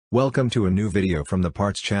Welcome to a new video from the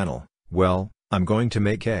Parts channel. Well, I'm going to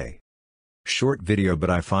make a short video, but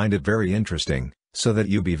I find it very interesting, so that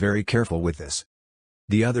you be very careful with this.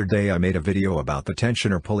 The other day I made a video about the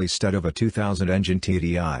tensioner pulley stud of a 2000 engine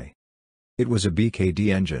HDI. It was a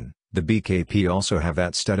BKD engine. The BKP also have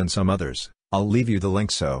that stud and some others. I'll leave you the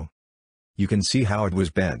link so you can see how it was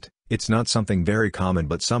bent. It's not something very common,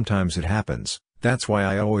 but sometimes it happens. That's why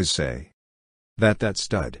I always say that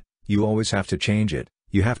stud, you always have to change it.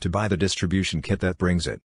 You have to buy the distribution kit that brings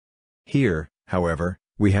it. Here, however,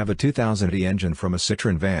 we have a 2000 engine from a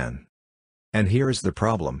Citroen van. And here is the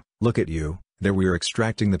problem. Look at you, there we are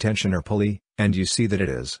extracting the tensioner pulley, and you see that it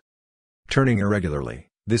is turning irregularly.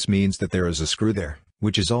 This means that there is a screw there,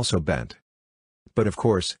 which is also bent. But of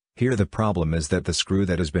course, here the problem is that the screw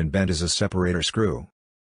that has been bent is a separator screw.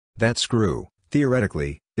 That screw,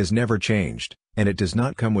 theoretically, is never changed, and it does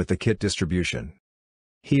not come with the kit distribution.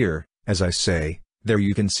 Here, as I say, there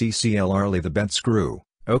you can see clearly the bent screw.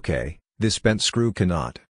 Okay, this bent screw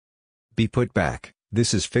cannot be put back.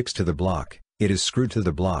 This is fixed to the block, it is screwed to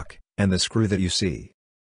the block, and the screw that you see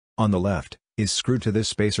on the left is screwed to this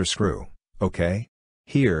spacer screw, okay?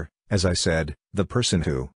 Here, as I said, the person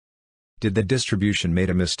who did the distribution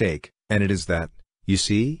made a mistake, and it is that, you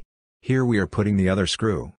see? Here we are putting the other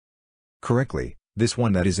screw correctly, this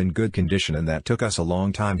one that is in good condition, and that took us a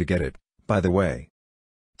long time to get it, by the way.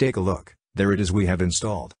 Take a look. There it is we have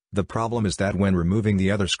installed. The problem is that when removing the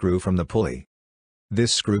other screw from the pulley,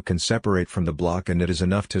 this screw can separate from the block, and it is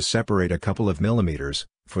enough to separate a couple of millimeters.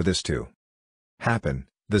 For this to happen,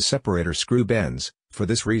 the separator screw bends. For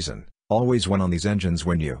this reason, always when on these engines,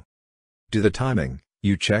 when you do the timing,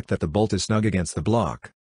 you check that the bolt is snug against the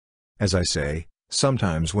block. As I say,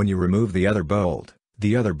 sometimes when you remove the other bolt,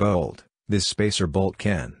 this spacer bolt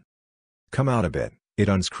can come out a bit. It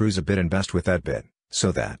unscrews a bit, and best with that bit,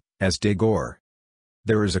 so that as dig or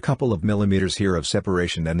there is a couple of millimeters here of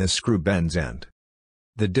separation, and this screw bends and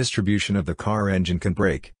the distribution of the car engine can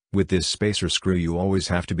break. With this spacer screw you always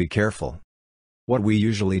have to be careful. What we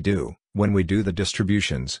usually do, when we do the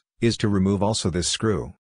distributions, is to remove also this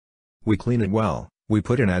screw. We clean it well, we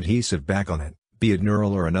put an adhesive back on it, be it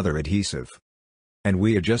knurl or another adhesive. And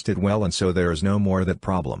we adjust it well, and so there is no more that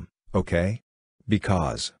problem, okay?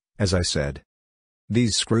 Because, as I said,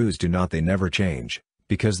 these screws they never change,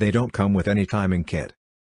 because they don't come with any timing kit.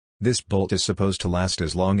 This bolt is supposed to last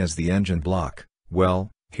as long as the engine block.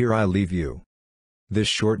 Well, here I leave you this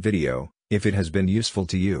short video. If it has been useful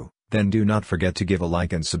to you, then do not forget to give a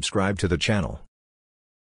like and subscribe to the channel.